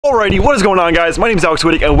Alrighty, what is going on, guys? My name is Alex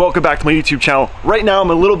and welcome back to my YouTube channel. Right now, I'm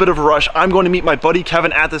in a little bit of a rush. I'm going to meet my buddy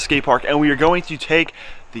Kevin at the skate park, and we are going to take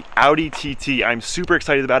the Audi TT. I'm super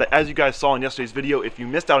excited about it. As you guys saw in yesterday's video, if you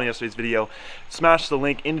missed out on yesterday's video, smash the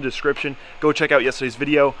link in the description. Go check out yesterday's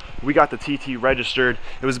video. We got the TT registered.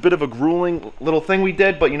 It was a bit of a grueling little thing we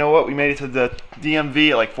did, but you know what? We made it to the DMV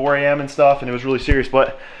at like 4 a.m. and stuff, and it was really serious.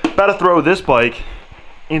 But about to throw this bike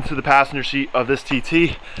into the passenger seat of this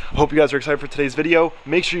TT. Hope you guys are excited for today's video.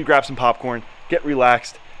 Make sure you grab some popcorn, get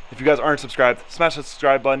relaxed. If you guys aren't subscribed, smash that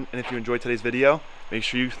subscribe button, and if you enjoyed today's video, make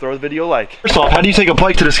sure you throw the video a like. First off, how do you take a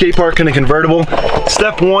bike to the skate park in a convertible?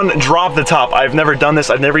 Step one, drop the top. I've never done this.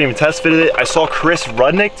 I've never even test fitted it. I saw Chris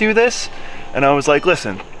Rudnick do this, and I was like,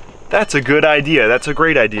 listen, that's a good idea. That's a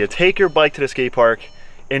great idea. Take your bike to the skate park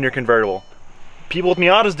in your convertible. People with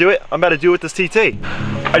Miatas do it. I'm about to do it with this TT.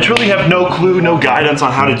 I truly have no clue, no guidance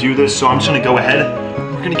on how to do this, so I'm just gonna go ahead.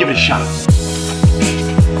 We're gonna give it a shot.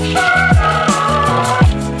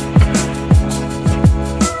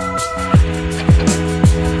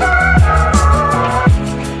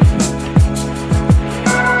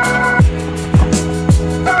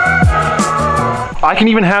 I can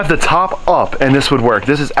even have the top up and this would work.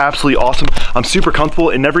 This is absolutely awesome. I'm super comfortable.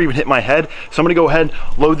 It never even hit my head. So I'm gonna go ahead,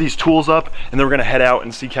 load these tools up, and then we're gonna head out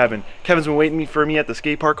and see Kevin. Kevin's been waiting for me at the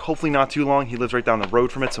skate park, hopefully not too long. He lives right down the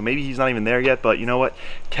road from it, so maybe he's not even there yet, but you know what?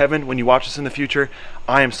 Kevin, when you watch this in the future,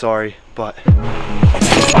 I am sorry, but...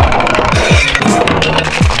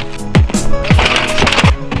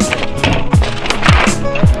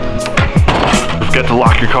 Forget to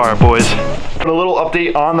lock your car up, boys. A little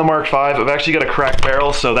update on the Mark V. I've actually got a cracked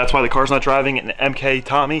barrel, so that's why the car's not driving. And MK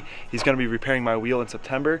Tommy, he's gonna be repairing my wheel in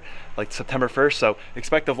September, like September 1st. So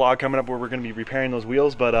expect a vlog coming up where we're gonna be repairing those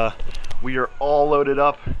wheels, but we are all loaded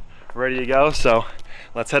up, ready to go. So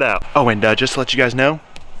let's head out. Oh, and just to let you guys know,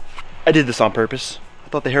 I did this on purpose. I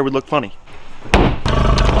thought the hair would look funny.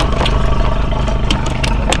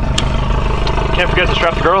 Can't forget to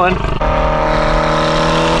strap the girl in.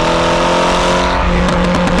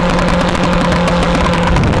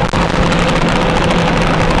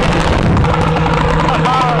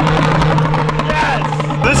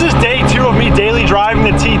 Daily driving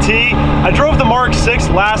the TT. I drove the Mark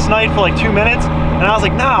VI last night for like 2 minutes, and I was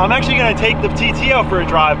like, nah, I'm actually gonna take the TT out for a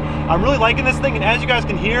drive. I'm really liking this thing, and as you guys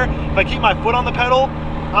can hear, if I keep my foot on the pedal,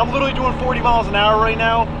 I'm literally doing 40 miles an hour right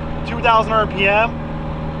now, 2,000 RPM,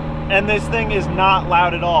 and this thing is not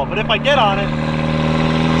loud at all. But if I get on it,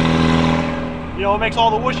 you know, it makes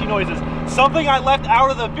all the whooshy noises. Something I left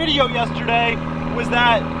out of the video yesterday was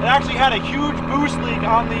that it actually had a huge boost leak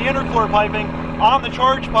on the intercooler piping on the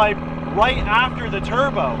charge pipe right after the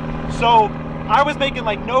turbo. So I was making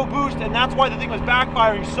like no boost, and that's why the thing was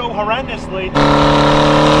backfiring so horrendously.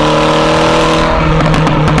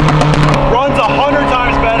 Runs 100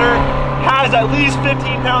 times better, has at least 15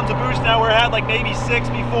 pounds of boost now, where it had like maybe 6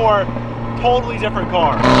 before. Totally different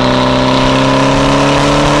car.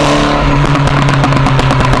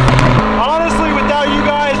 Honestly, without you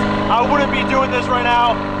guys, I wouldn't be doing this right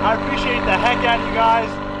now. I appreciate the heck out of you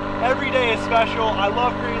guys. Every day is special. I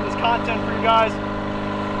love creating this content for you guys.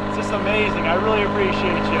 It's just amazing. I really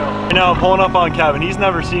appreciate you. You know, I'm pulling up on Kevin. He's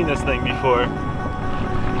never seen this thing before.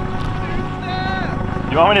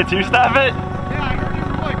 You want me to two-step it? Yeah, I heard you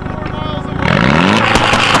were like 4 miles away.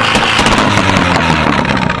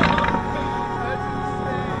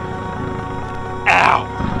 Ow!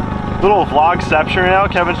 Little vlogception right now.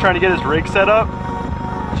 Kevin's trying to get his rig set up.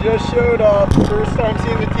 Just showed up. First time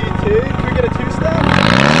seeing the TT. Can we get a two-step?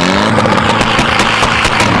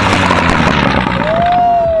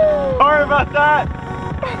 Sorry about that.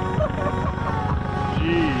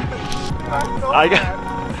 Jeez. I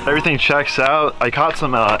got everything checks out. I caught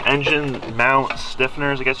some engine mount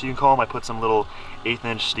stiffeners, I guess you can call them. I put some little 1/8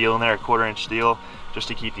 inch steel in there, 1/4 inch steel, just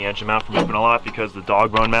to keep the engine mount from moving a lot, because the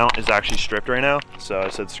dog bone mount is actually stripped right now. So I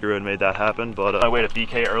said screw it and made that happen. But on my way to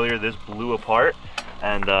BK earlier, this blew apart,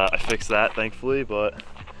 and I fixed that thankfully, but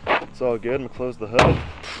it's all good. I'm gonna close the hood.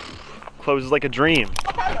 Closes like a dream. Dude,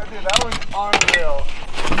 that was unreal.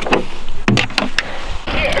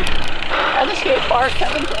 Here, at the skate park,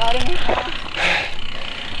 Kevin's riding me.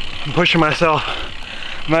 I'm pushing myself.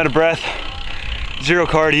 I'm out of breath. Zero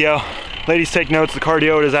cardio. Ladies, take notes. The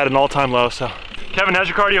cardio is at an all-time low. So, Kevin, how's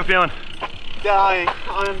your cardio feeling? Dying.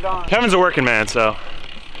 I'm done. Kevin's a working man, so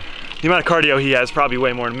the amount of cardio he has probably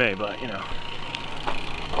way more than me. But you know.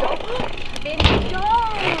 Vinny,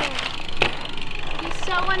 don't. He's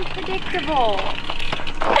so unpredictable.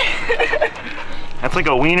 That's like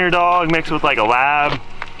a wiener dog mixed with like a lab.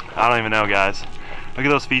 I don't even know, guys. Look at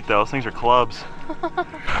those feet though, those things are clubs.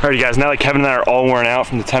 Alrighty guys, now that Kevin and I are all worn out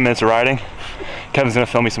from the 10 minutes of riding, Kevin's gonna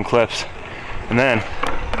film me some clips, and then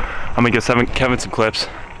I'm gonna give Kevin some clips,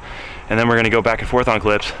 and then we're gonna go back and forth on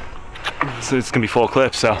clips. So it's gonna be full of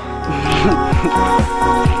clips, so.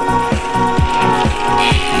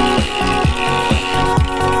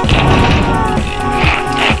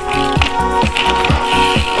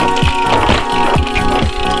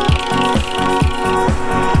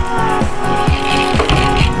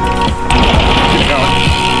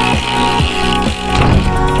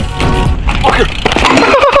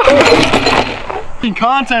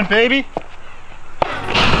 Content, baby.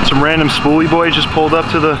 Some random spoolie boys just pulled up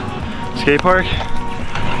to the skate park.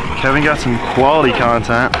 Kevin got some quality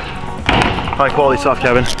content. High quality stuff,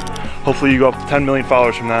 Kevin. Hopefully you go up to 10 million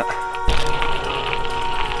followers from that.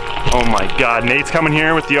 Oh my God, Nate's coming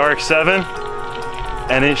here with the RX-7.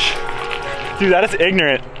 And it's, dude, that is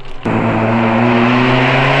ignorant.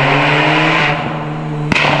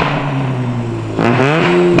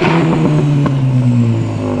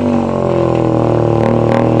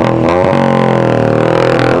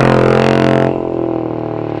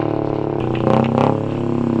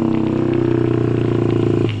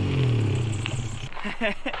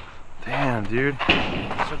 Damn, dude.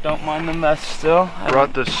 So don't mind the mess still.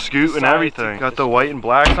 Brought the scoot and everything. Got the white and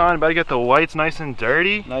blacks on. Better get the whites nice and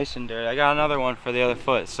dirty. Nice and dirty. I got another one for the other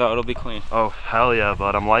foot, so it'll be clean. Oh, hell yeah,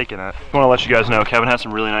 bud. I'm liking it. I want to let you guys know, Kevin has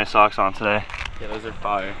some really nice socks on today. Yeah, those are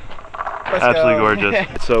fire. Absolutely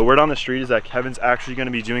gorgeous. So word on the street is that Kevin's actually going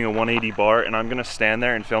to be doing a 180 bar, and I'm going to stand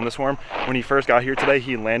there and film this for him. When he first got here today,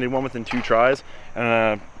 he landed one within 2 tries,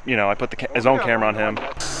 and you know, I put his own camera on him.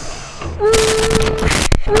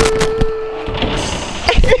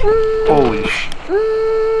 Holy sh!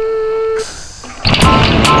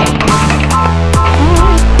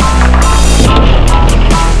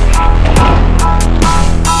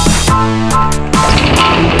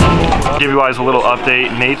 Give you guys a little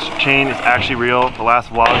update. Nate's chain is actually real. The last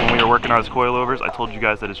vlog when we were working on his coilovers, I told you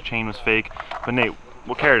guys that his chain was fake. But Nate,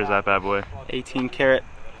 what carat is that bad boy? 18 karat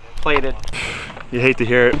plated. You hate to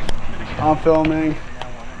hear it. I'm filming.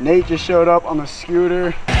 Nate just showed up on the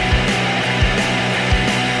scooter.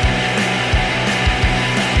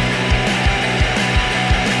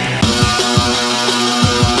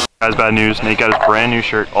 Guys, bad news. Nate got his brand new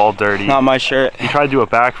shirt all dirty. Not my shirt. He tried to do a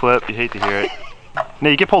backflip. You hate to hear it.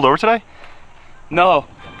 Nate, you get pulled over today? No.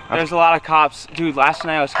 There's a lot of cops. Dude, last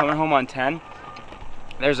night I was coming home on 10.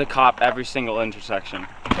 There's a cop every single intersection.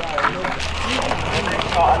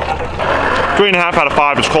 3.5 out of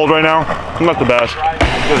 5. It's cold right now. I'm not the best. Yo,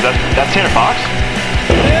 that's Tanner Fox?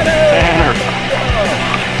 Tanner.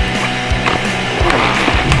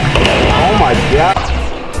 Oh my God.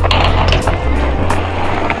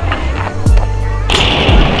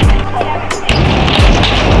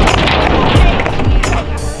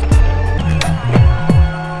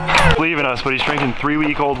 Believe in us, but he's drinking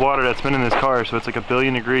 3-week-old water that's been in his car, so it's like 1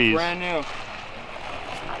 billion degrees. Brand new.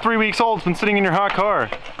 3 weeks old, it's been sitting in your hot car.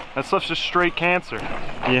 That stuff's just straight cancer.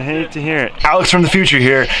 You hate to hear it. Alex from the future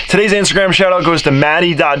here. Today's Instagram shout out goes to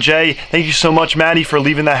Maddie.j. Thank you so much, Maddie, for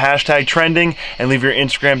leaving that hashtag trending, and leave your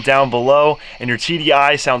Instagram down below. And your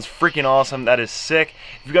TDI sounds freaking awesome. That is sick.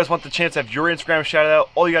 If you guys want the chance to have your Instagram shouted out,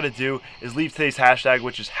 all you got to do is leave today's hashtag,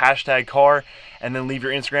 which is #car, and then leave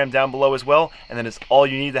your Instagram down below as well, and then it's all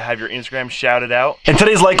you need to have your Instagram shouted out. And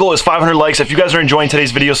today's like goal is 500 likes. If you guys are enjoying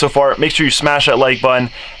today's video so far, make sure you smash that like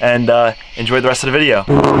button and enjoy the rest of the video.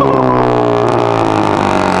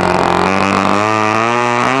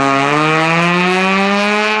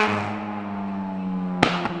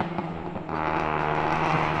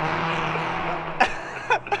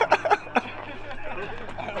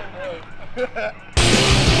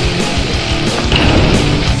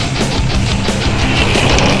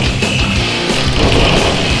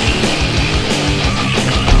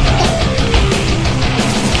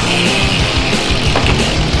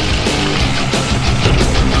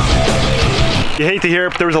 You hate to hear it,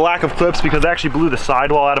 but there was a lack of clips because I actually blew the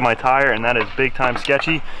sidewall out of my tire, and that is big time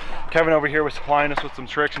sketchy. Kevin over here was supplying us with some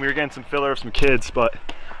tricks, and we were getting some filler of some kids, but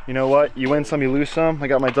you know what? You win some, you lose some. I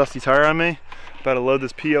got my dusty tire on me. About to load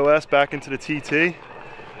this POS back into the TT.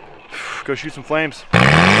 Go shoot some flames.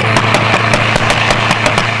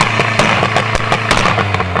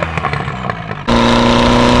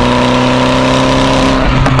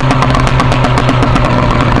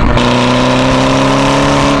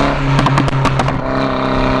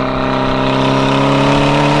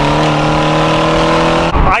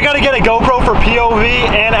 GoPro for POV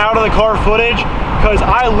and out of the car footage, because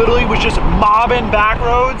I literally was just mobbing back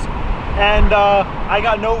roads, and I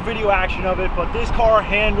got no video action of it, but this car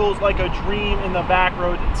handles like a dream in the back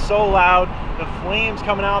roads. It's so loud. The flames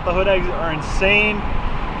coming out the hood exit are insane.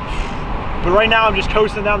 But right now I'm just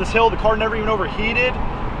coasting down this hill. The car never even overheated.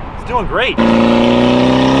 It's doing great.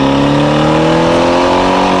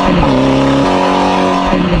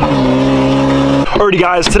 Alrighty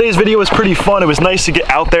guys, today's video was pretty fun. It was nice to get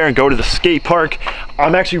out there and go to the skate park.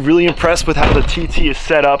 I'm actually really impressed with how the TT is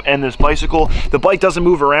set up and this bicycle. The bike doesn't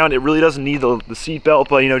move around. It really doesn't need the seat belt,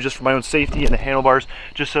 but you know, just for my own safety and the handlebars,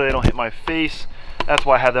 just so they don't hit my face. That's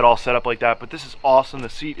why I had that all set up like that. But this is awesome. The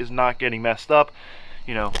seat is not getting messed up.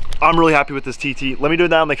 You know, I'm really happy with this TT. Let me know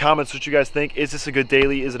down in the comments what you guys think. Is this a good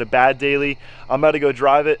daily? Is it a bad daily? I'm about to go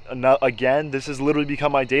drive it again. This has literally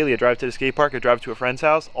become my daily. I drive to the skate park, I drive to a friend's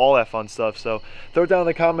house, all that fun stuff. So throw it down in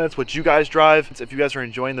the comments what you guys drive. If you guys are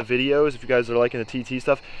enjoying the videos, if you guys are liking the TT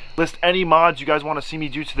stuff, list any mods you guys want to see me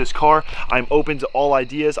do to this car. I'm open to all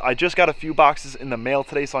ideas. I just got a few boxes in the mail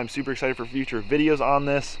today, so I'm super excited for future videos on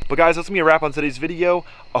this. But guys, that's gonna be a wrap on today's video.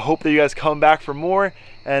 I hope that you guys come back for more,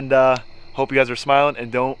 and hope you guys are smiling, and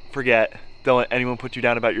don't forget, don't let anyone put you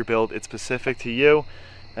down about your build. It's specific to you,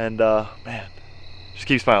 and man, just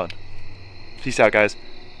keep smiling. Peace out, guys.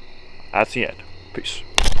 That's the end. Peace.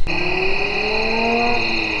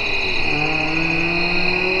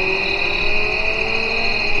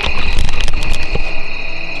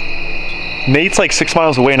 Nate's like 6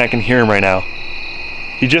 miles away and I can hear him right now.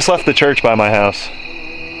 He just left the church by my house.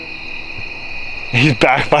 He's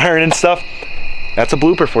backfiring and stuff. That's a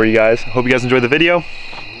blooper for you guys. Hope you guys enjoyed the video.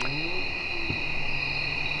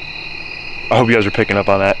 I hope you guys are picking up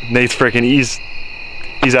on that. Nate's freaking, he's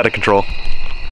out of control.